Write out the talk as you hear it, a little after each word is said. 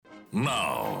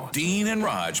Now, Dean and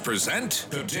Raj present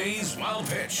today's Wild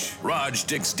Pitch. Raj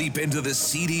digs deep into the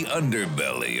seedy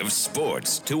underbelly of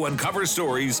sports to uncover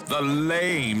stories the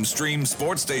lame stream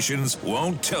sports stations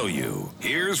won't tell you.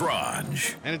 Here's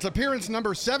Raj. And it's appearance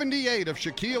number 78 of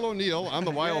Shaquille O'Neal on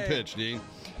the Wild Pitch, Dean.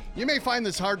 You may find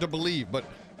this hard to believe, but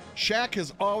Shaq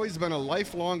has always been a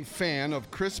lifelong fan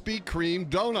of Krispy Kreme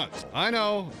donuts. I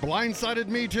know, blindsided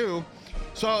me too.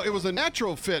 So it was a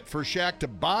natural fit for Shaq to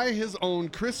buy his own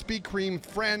Krispy Kreme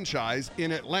franchise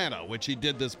in Atlanta, which he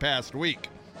did this past week.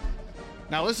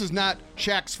 Now, this is not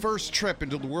Shaq's first trip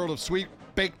into the world of sweet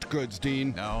baked goods,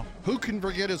 Dean. No. Who can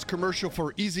forget his commercial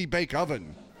for Easy Bake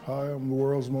Oven? Hi, I'm the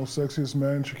world's most sexiest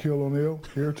man, Shaquille O'Neal,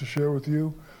 here to share with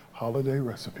you holiday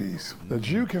recipes that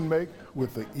you can make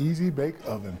with the Easy Bake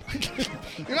Oven.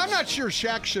 I'm not sure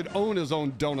Shaq should own his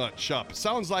own donut shop.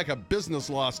 Sounds like a business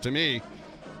loss to me.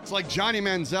 It's like Johnny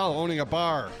Manziel owning a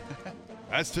bar.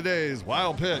 That's today's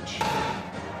Wild Pitch.